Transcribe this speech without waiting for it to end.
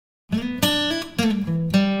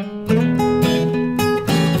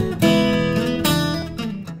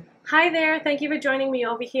Hi there, thank you for joining me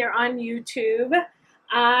over here on YouTube.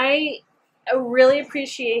 I really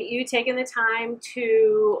appreciate you taking the time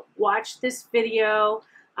to watch this video.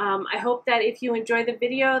 I hope that if you enjoy the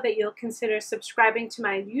video that you'll consider subscribing to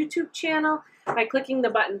my YouTube channel by clicking the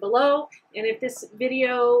button below. And if this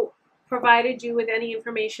video provided you with any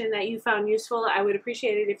information that you found useful, I would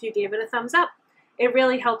appreciate it if you gave it a thumbs up. It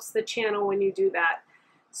really helps the channel when you do that.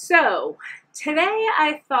 So today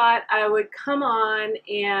I thought I would come on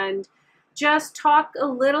and just talk a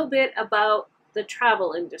little bit about the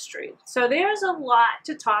travel industry. So there's a lot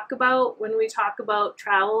to talk about when we talk about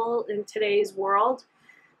travel in today's world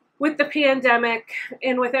with the pandemic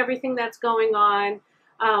and with everything that's going on.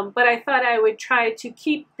 But I thought I would try to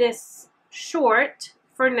keep this short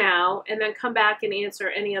for now and then come back and answer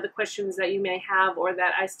any other questions that you may have or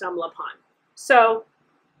that I stumble upon. So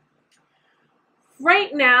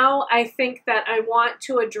right now, I think that I want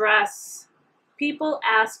to address people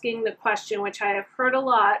asking the question, which I have heard a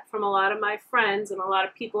lot from a lot of my friends and a lot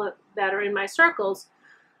of people that are in my circles.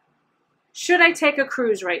 Should I take a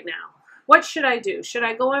cruise right now? What should I do? Should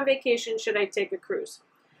I go on vacation? Should I take a cruise?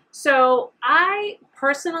 So I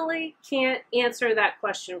personally can't answer that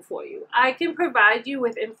question for you. I can provide you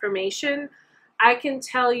with information. I can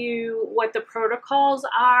tell you what the protocols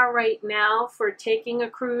are right now for taking a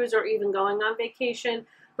cruise or even going on vacation,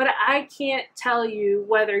 but I can't tell you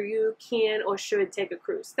whether you can or should take a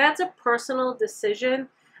cruise. That's a personal decision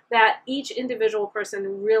that each individual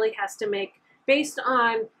person really has to make based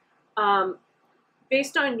on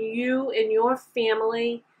you and your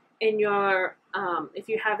family and your if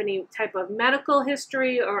you have any type of medical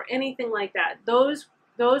history or anything like that. Those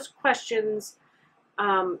questions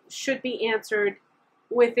should be answered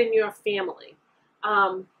within your family.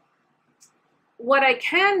 What I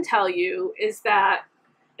can tell you is that,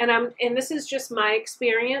 and this is just my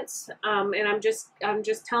experience, and I'm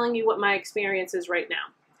just telling you what my experience is right now.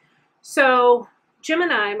 So Jim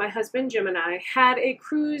and I, my husband Jim and I, had a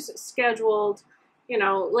cruise scheduled, you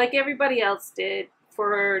know, like everybody else did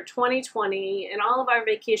for 2020, and all of our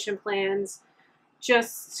vacation plans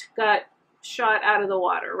just got shot out of the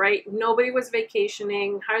water, right? Nobody was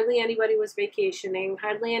vacationing. Hardly anybody was vacationing.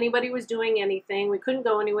 Hardly anybody was doing anything. We couldn't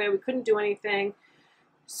go anywhere. We couldn't do anything.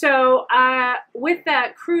 So with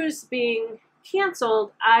that cruise being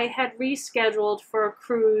canceled, I had rescheduled for a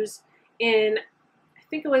cruise in, I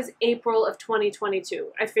think it was April of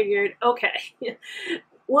 2022. I figured, okay,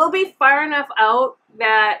 we'll be far enough out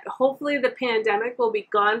that hopefully the pandemic will be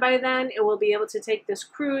gone by then, and we'll be able to take this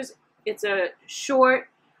cruise. It's a short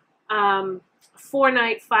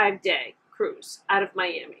 4-night, 5-day cruise out of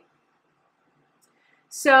Miami.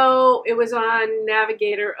 So it was on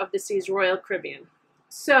Navigator of the Seas Royal Caribbean.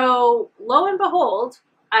 So lo and behold,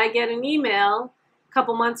 I get an email a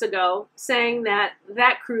couple months ago saying that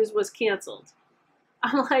that cruise was canceled.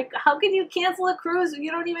 I'm like, how can you cancel a cruise? You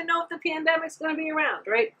don't even know if the pandemic's going to be around,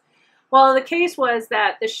 right? Well, the case was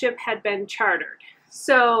that the ship had been chartered.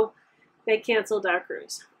 So they canceled our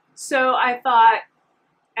cruise. So I thought,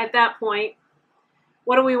 at that point,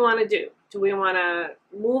 what do we want to do? Do we want to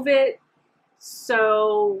move it?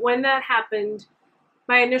 So when that happened,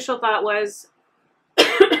 my initial thought was,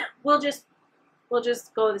 we'll just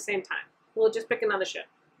go at the same time. We'll just pick another ship.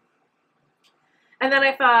 And then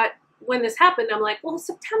I thought, when this happened, I'm like, well,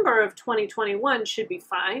 September of 2021 should be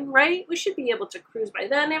fine, right? We should be able to cruise by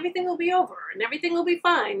then. Everything will be over, and everything will be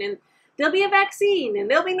fine, and there'll be a vaccine, and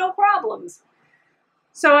there'll be no problems.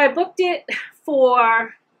 So I booked it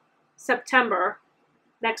for September,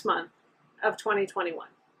 next month, of 2021.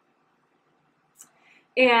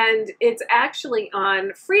 And it's actually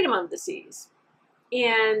on Freedom of the Seas.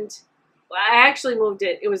 And I actually moved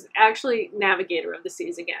it. It was actually Navigator of the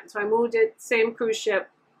Seas again. So I moved it, same cruise ship,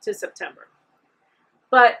 to September.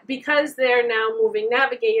 But because they're now moving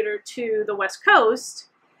Navigator to the West Coast,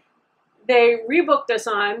 they rebooked us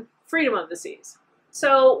on Freedom of the Seas.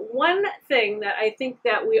 So one thing that I think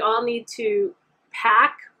that we all need to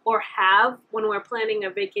pack or have when we're planning a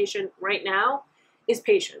vacation right now is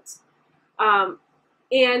patience.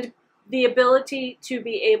 And the ability to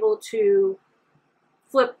be able to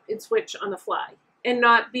flip and switch on the fly and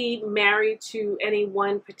not be married to any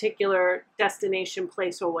one particular destination,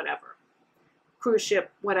 place, or whatever, cruise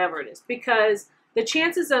ship, whatever it is, because the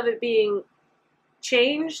chances of it being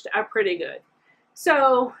changed are pretty good.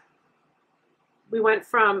 So we went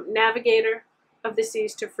from Navigator of the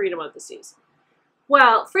Seas to Freedom of the Seas.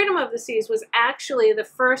 Well, Freedom of the Seas was actually the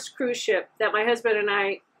first cruise ship that my husband and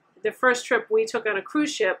I, the first trip we took on a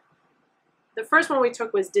cruise ship, the first one we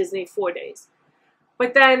took was Disney, 4 days.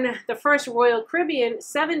 But then the first Royal Caribbean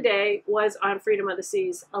 7-day was on Freedom of the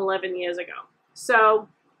Seas 11 years ago. So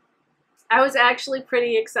I was actually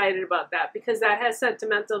pretty excited about that because that has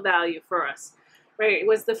sentimental value for us, right? It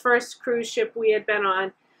was the first cruise ship we had been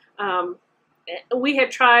on. We had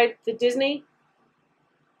tried the Disney.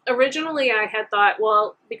 Originally, I had thought,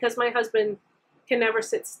 well, because my husband can never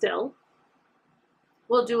sit still,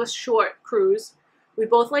 we'll do a short cruise. We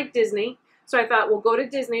both like Disney. So I thought, we'll go to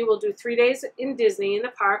Disney. We'll do 3 days in Disney in the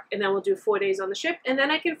park, and then we'll do 4 days on the ship. And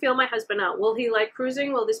then I can feel my husband out. Will he like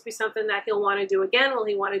cruising? Will this be something that he'll want to do again? Will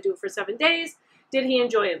he want to do it for 7 days? Did he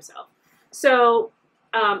enjoy himself? So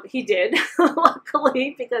he did,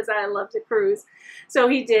 luckily, because I love to cruise. So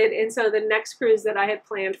he did. And so the next cruise that I had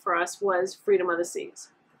planned for us was Freedom of the Seas.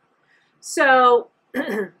 So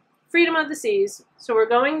Freedom of the Seas. So we're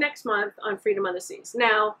going next month on Freedom of the Seas.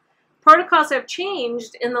 Now, protocols have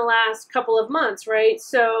changed in the last couple of months, right?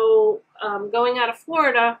 So going out of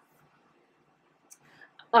Florida,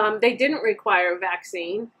 they didn't require a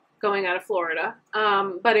vaccine going out of Florida.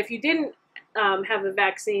 But if you didn't have a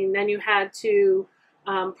vaccine, then you had to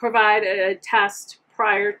provide a test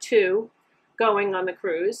prior to going on the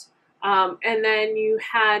cruise. And then you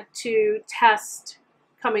had to test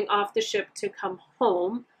coming off the ship to come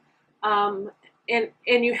home. And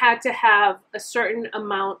you had to have a certain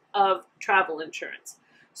amount of travel insurance.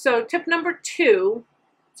 So tip number 2,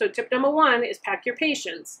 so tip number 1 is pack your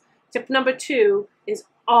patience. Tip number 2 is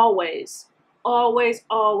always, always,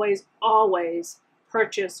 always, always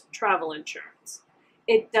purchase travel insurance.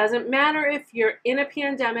 It doesn't matter if you're in a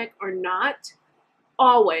pandemic or not,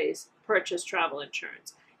 always purchase travel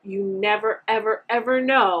insurance. You never, ever, ever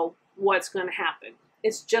know what's going to happen.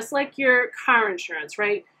 It's just like your car insurance,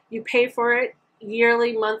 right? You pay for it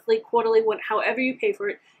yearly, monthly, quarterly, however you pay for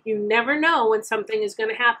it. You never know when something is going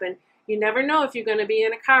to happen. You never know if you're going to be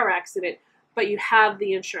in a car accident, but you have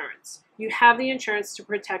the insurance. You have the insurance to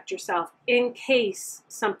protect yourself in case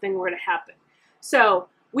something were to happen. So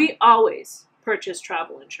we always purchase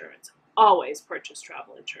travel insurance, always purchase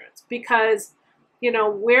travel insurance, because you know,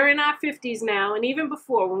 we're in our 50s now, and even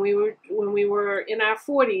before, when we were in our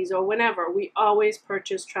 40s or whenever, we always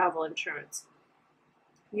purchase travel insurance.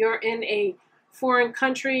 You're in a foreign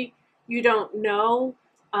country, you don't know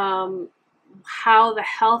how the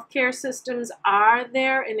healthcare systems are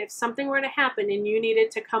there, and if something were to happen and you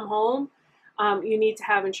needed to come home, you need to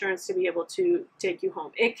have insurance to be able to take you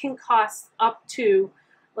home. It can cost up to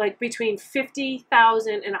like between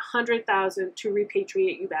 $50,000 and $100,000 to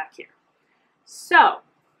repatriate you back here. So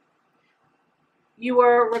you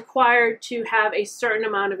are required to have a certain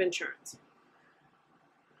amount of insurance.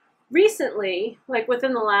 Recently, like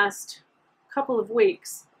within the last couple of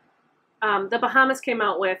weeks, the Bahamas came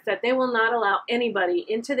out with that they will not allow anybody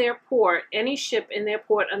into their port, any ship in their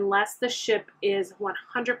port, unless the ship is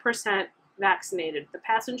 100% vaccinated. The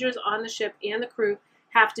passengers on the ship and the crew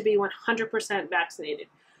have to be 100% vaccinated.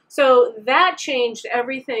 So that changed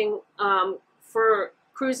everything for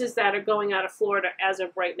cruises that are going out of Florida as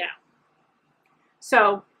of right now.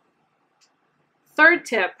 So, third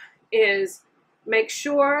tip is make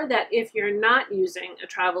sure that if you're not using a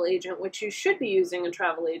travel agent, which you should be using a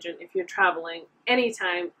travel agent if you're traveling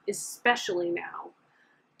anytime, especially now,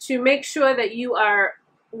 to make sure that you are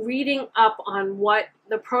reading up on what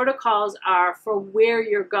the protocols are for where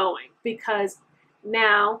you're going, because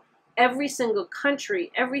now every single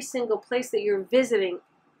country, every single place that you're visiting,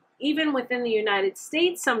 even within the United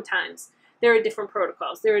States, sometimes there are different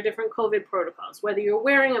protocols. There are different COVID protocols, whether you're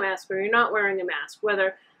wearing a mask or you're not wearing a mask,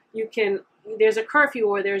 whether you can, there's a curfew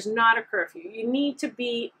or there's not a curfew. You need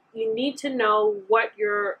to know what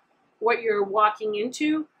you're walking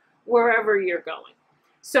into wherever you're going.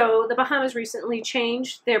 So the Bahamas recently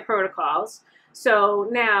changed their protocols. So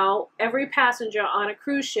now every passenger on a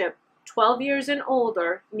cruise ship 12 years and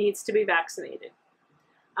older needs to be vaccinated.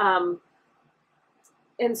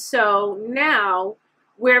 And so now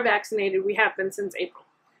we're vaccinated. We have been since April.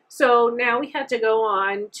 So now we had to go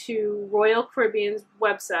on to Royal Caribbean's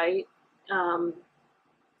website. I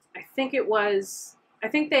think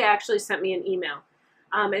they actually sent me an email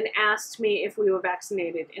and asked me if we were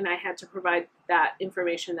vaccinated. And I had to provide that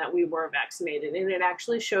information that we were vaccinated. And it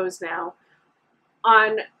actually shows now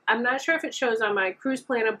on, I'm not sure if it shows on my cruise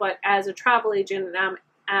planner, but as a travel agent, and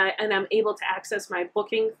I'm able to access my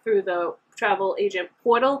booking through the travel agent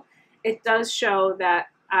portal, it does show that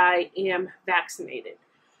I am vaccinated.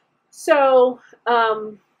 So,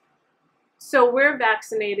 so we're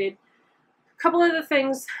vaccinated. A couple of the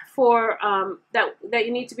things for that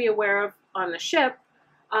you need to be aware of on the ship.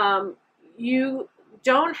 You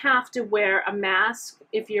don't have to wear a mask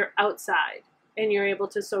if you're outside and you're able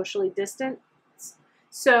to socially distance.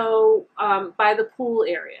 So by the pool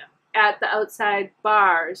area, at the outside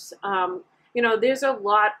bars, you know, there's a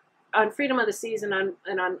lot on Freedom of the Seas and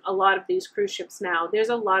on a lot of these cruise ships now, there's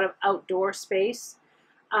a lot of outdoor space.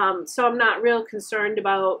 So I'm not real concerned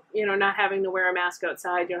about, not having to wear a mask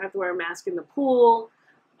outside. You don't have to wear a mask in the pool,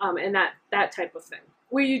 and that type of thing.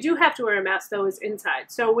 Where you do have to wear a mask, though, is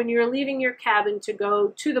inside. So when you're leaving your cabin to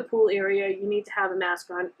go to the pool area, you need to have a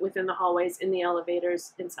mask on within the hallways, in the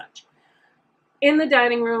elevators, and such. In the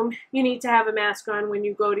dining room, you need to have a mask on when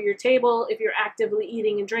you go to your table. If you're actively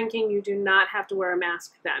eating and drinking, you do not have to wear a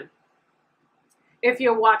mask then. If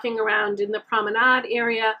you're walking around in the promenade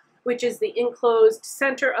area, which is the enclosed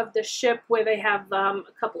center of the ship where they have a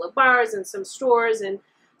couple of bars and some stores and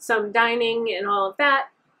some dining and all of that,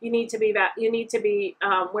 you need to be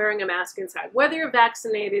wearing a mask inside. Whether you're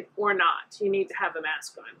vaccinated or not, you need to have a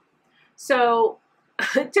mask on. So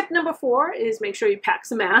tip number 4 is make sure you pack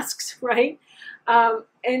some masks, right?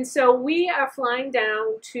 And so we are flying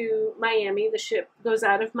down to Miami. The ship goes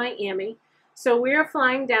out of Miami. So we are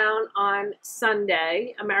flying down on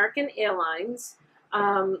Sunday, American Airlines.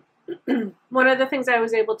 One of the things I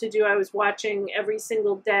was able to do, I was watching every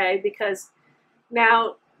single day, because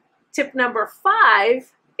now tip number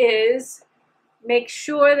 5 is make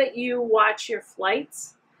sure that you watch your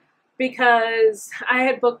flights, because I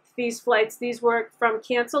had booked these flights. These were from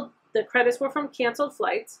canceled, the credits were from canceled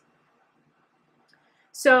flights.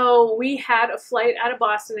 So we had a flight out of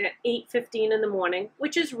Boston at 8:15 in the morning,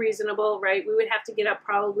 which is reasonable, right? We would have to get up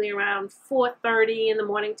probably around 4:30 in the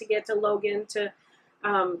morning to get to Logan to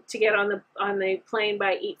get on the plane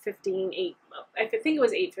by 8:15. I think it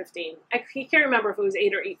was 8:15. I can't remember if it was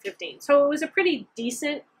 8 or 8:15. So it was a pretty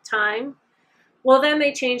decent time. Well, then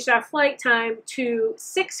they changed our flight time to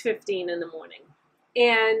 6:15 in the morning.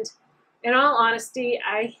 And in all honesty,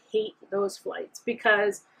 I hate those flights,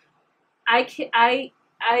 because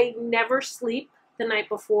I never sleep the night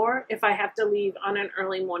before if I have to leave on an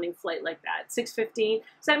early morning flight like that, 6:15.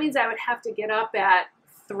 So that means I would have to get up at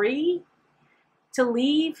 3 to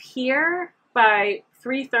leave here by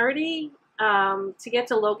 3:30. To get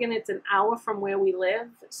to Logan, it's an hour from where we live.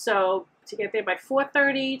 So to get there by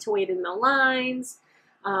 4:30, to wait in the lines.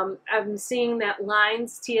 I'm seeing that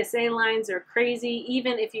TSA lines are crazy,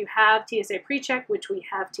 even if you have TSA PreCheck, which we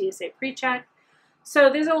have TSA PreCheck.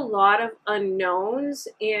 So there's a lot of unknowns,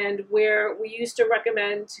 and where we used to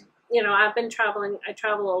recommend, I've been traveling, I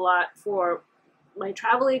travel a lot for my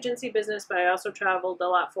travel agency business, but I also traveled a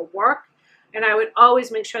lot for work. And I would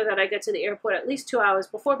always make sure that I get to the airport at least 2 hours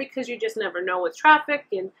before, because you just never know with traffic,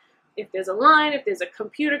 and if there's a line, if there's a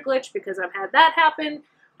computer glitch, because I've had that happen.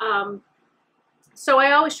 So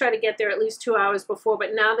I always try to get there at least 2 hours before,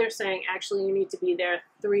 but now they're saying actually you need to be there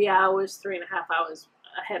 3 hours, 3.5 hours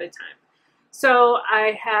ahead of time. So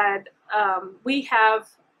we have,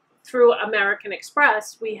 through American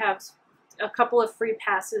Express, we have a couple of free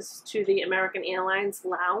passes to the American Airlines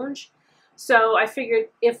lounge. So I figured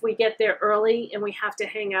if we get there early and we have to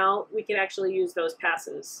hang out, we could actually use those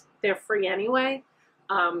passes. They're free anyway,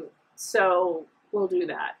 so we'll do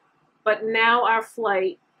that. But now our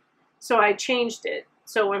flight, so I changed it.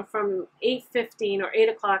 So it went from 8:15 or 8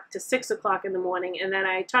 o'clock to 6 o'clock in the morning. And then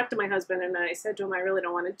I talked to my husband and I said to him, I really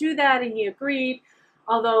don't want to do that. And he agreed,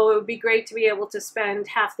 although it would be great to be able to spend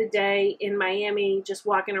half the day in Miami just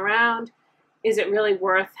walking around. Is it really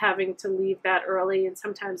worth having to leave that early? And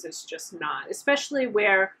sometimes it's just not, especially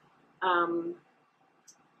where,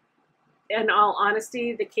 in all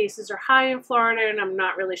honesty, the cases are high in Florida, and I'm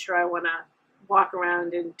not really sure I want to walk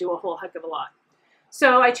around and do a whole heck of a lot.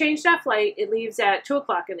 So I changed our flight. It leaves at 2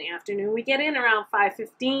 o'clock in the afternoon. We get in around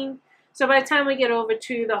 5:15. So by the time we get over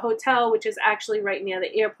to the hotel, which is actually right near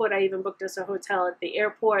the airport, I even booked us a hotel at the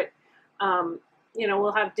airport.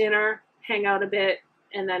 We'll have dinner, hang out a bit,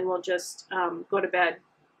 and then we'll just go to bed.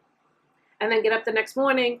 And then get up the next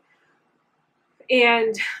morning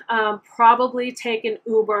and probably take an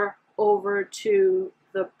Uber over to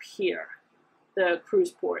the pier, the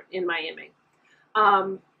cruise port in Miami.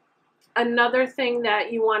 Another thing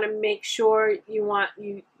that you want to make sure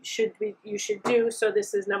you should do, so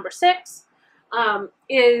this is number 6,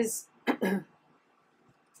 is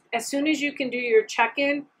as soon as you can do your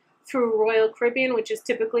check-in through Royal Caribbean, which is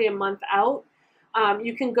typically a month out,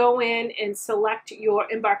 you can go in and select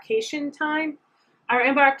your embarkation time. Our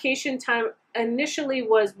embarkation time initially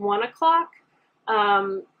was 1 o'clock,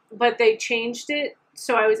 but they changed it,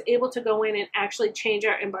 so I was able to go in and actually change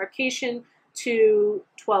our embarkation to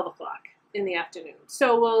 12 o'clock in the afternoon.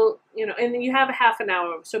 So we'll, and then you have a half an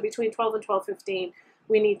hour. So between 12 and 12:15,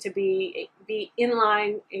 we need to be in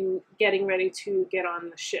line and getting ready to get on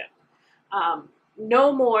the ship.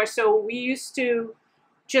 No more. So we used to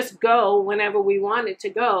just go whenever we wanted to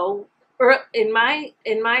go. Or in my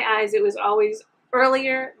eyes, it was always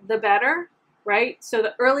earlier, the better, right? So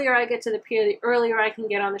the earlier I get to the pier, the earlier I can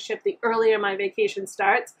get on the ship, the earlier my vacation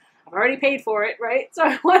starts. I've already paid for it, right? So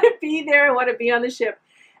I want to be there. I want to be on the ship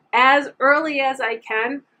as early as I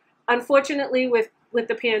can. Unfortunately, with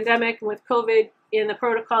the pandemic and with COVID and the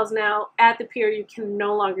protocols now at the pier, you can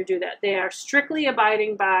no longer do that. They are strictly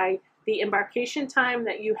abiding by the embarkation time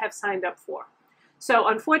that you have signed up for. So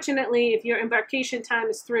unfortunately, if your embarkation time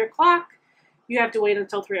is 3 o'clock, you have to wait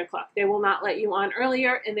until 3 o'clock. They will not let you on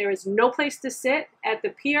earlier, and there is no place to sit at the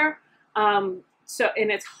pier. And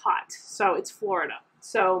it's hot, so it's Florida.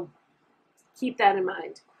 So keep that in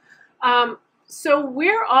mind. So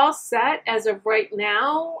we're all set as of right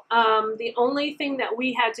now. The only thing that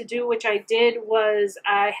we had to do, which I did, was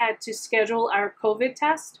I had to schedule our COVID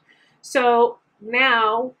test. So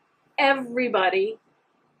now everybody,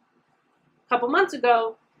 a couple months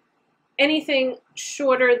ago, anything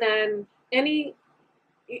shorter than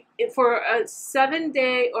for a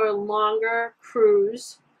 7-day or longer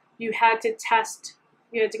cruise, you had to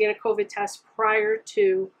get a COVID test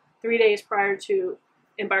 3 days prior to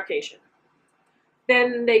embarkation.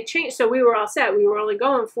 Then they changed, so we were all set. We were only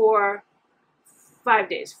going for 5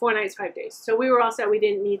 days, 4 nights, 5 days. So we were all set. We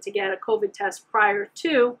didn't need to get a COVID test prior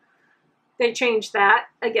to. They changed that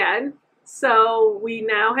again. So we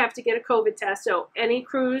now have to get a COVID test. So any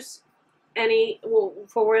cruise,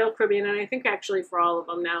 for Royal Caribbean, and I think actually for all of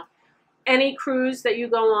them now, any cruise that you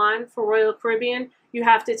go on for Royal Caribbean, you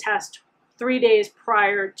have to test 3 days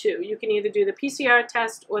prior to. You can either do the PCR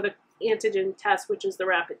test or the antigen test, which is the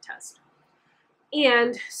rapid test.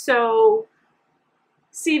 And so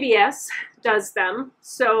CVS does them.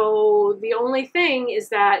 So the only thing is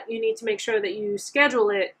that you need to make sure that you schedule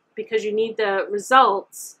it because you need the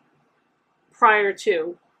results prior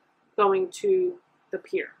to going to the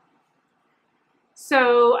pier.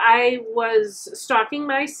 So I was stalking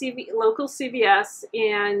my local CVS,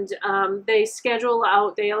 and they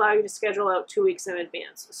allow you to schedule out 2 weeks in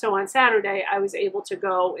advance. So on Saturday, I was able to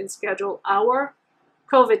go and schedule our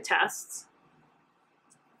COVID tests.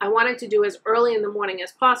 I wanted to do as early in the morning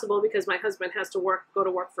as possible because my husband has to go to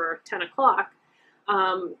work for 10 o'clock.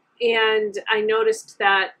 And I noticed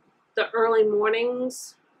that the early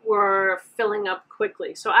mornings were filling up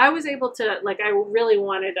quickly. So I was able to, I really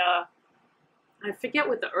wanted I forget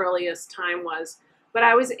what the earliest time was, but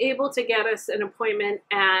I was able to get us an appointment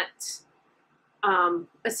at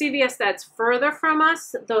a CVS that's further from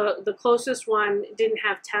us. The closest one didn't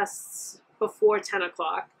have tests before 10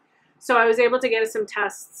 o'clock. So I was able to get us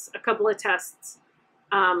a couple of tests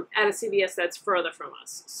at a CVS that's further from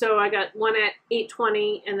us. So I got one at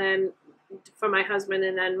 8:20, and then for my husband,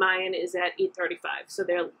 and then mine is at 8:35. So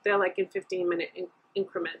they're like in 15-minute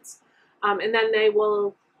increments. And then they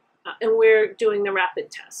will, and we're doing the rapid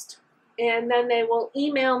test. And then they will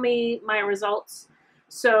email me my results.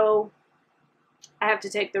 So I have to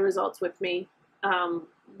take the results with me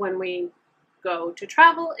when we go to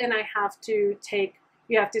travel, and you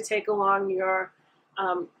have to take along your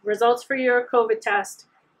results for your COVID test,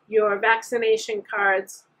 your vaccination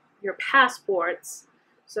cards, your passports.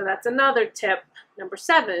 So that's another tip. Number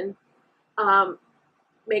 7,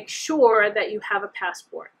 make sure that you have a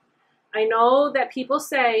passport. I know that people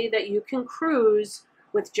say that you can cruise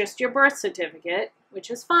with just your birth certificate,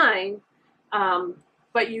 which is fine,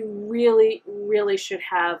 but you really, really should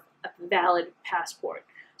have a valid passport.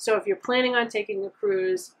 So if you're planning on taking a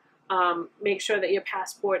cruise, make sure that your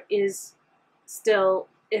passport is still,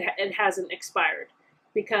 it hasn't expired,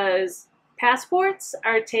 because passports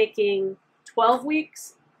are taking 12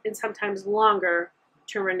 weeks and sometimes longer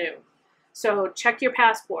to renew. So check your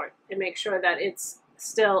passport and make sure that it's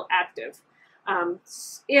still active. And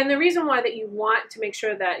the reason why that you want to make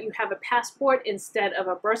sure that you have a passport instead of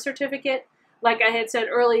a birth certificate, like I had said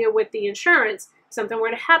earlier with the insurance, if something were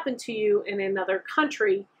to happen to you in another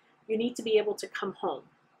country, you need to be able to come home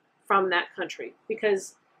from that country,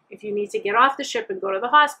 because if you need to get off the ship and go to the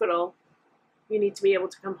hospital, you need to be able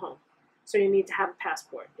to come home. So you need to have a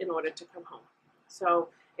passport in order to come home. So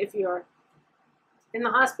if you're in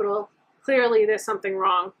the hospital, clearly there's something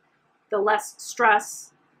wrong. The less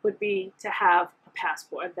stress would be to have a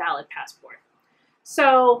passport, a valid passport.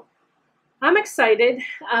 So I'm excited.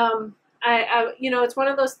 It's one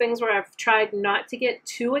of those things where I've tried not to get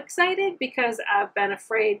too excited because I've been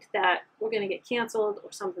afraid that we're going to get canceled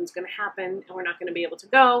or something's going to happen and we're not going to be able to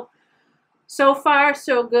go. So far,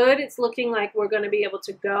 so good. It's looking like we're going to be able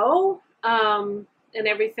to go, and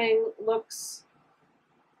everything looks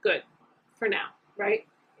good for now, right?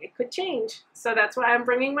 It could change. So that's why I'm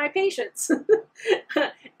bringing my patience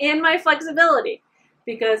and my flexibility,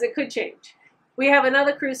 because it could change. We have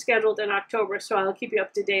another cruise scheduled in October, so I'll keep you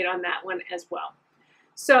up to date on that one as well.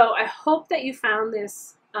 So I hope that you found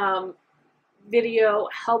this video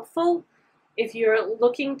helpful. If you're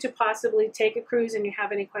looking to possibly take a cruise and you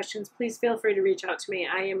have any questions, please feel free to reach out to me.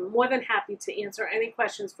 I am more than happy to answer any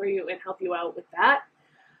questions for you and help you out with that.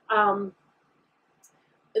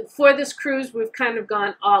 For this cruise, we've kind of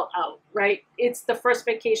gone all out, right? It's the first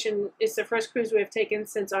vacation, it's the first cruise we've taken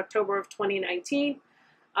since October of 2019.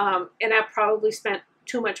 And I've probably spent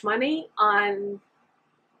too much money on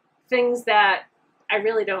things that I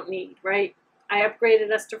really don't need, right? I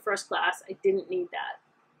upgraded us to first class. I didn't need that.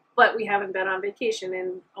 But we haven't been on vacation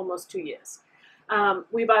in almost 2 years.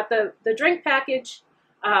 We bought the drink package.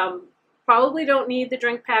 Probably don't need the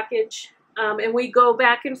drink package. And we go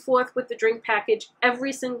back and forth with the drink package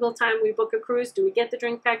every single time we book a cruise. Do we get the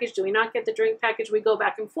drink package? Do we not get the drink package? We go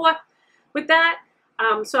back and forth with that.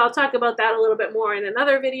 So I'll talk about that a little bit more in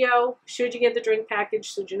another video. Should you get the drink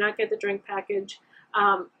package? Should you not get the drink package?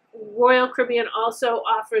 Royal Caribbean also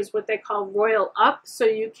offers what they call Royal Up, so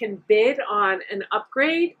you can bid on an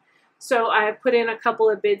upgrade. So I have put in a couple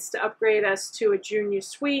of bids to upgrade us to a junior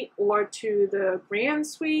suite or to the grand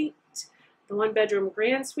suite, the one-bedroom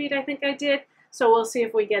grand suite I think I did. So we'll see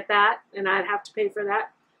if we get that, and I'd have to pay for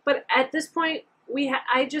that. But at this point,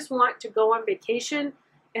 I just want to go on vacation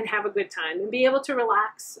and have a good time and be able to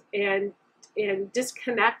relax and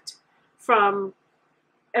disconnect from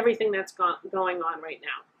everything that's going on right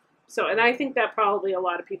now. So, and I think that probably a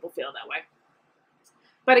lot of people feel that way.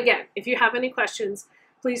 But again, if you have any questions,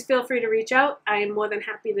 please feel free to reach out. I am more than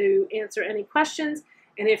happy to answer any questions.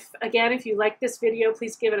 And if you like this video,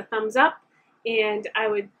 please give it a thumbs up. And I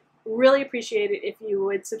would really appreciate it if you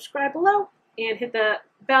would subscribe below and hit the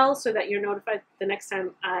bell so that you're notified the next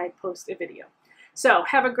time I post a video. So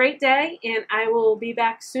have a great day, and I will be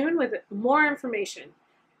back soon with more information.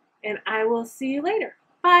 And I will see you later.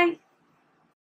 Bye.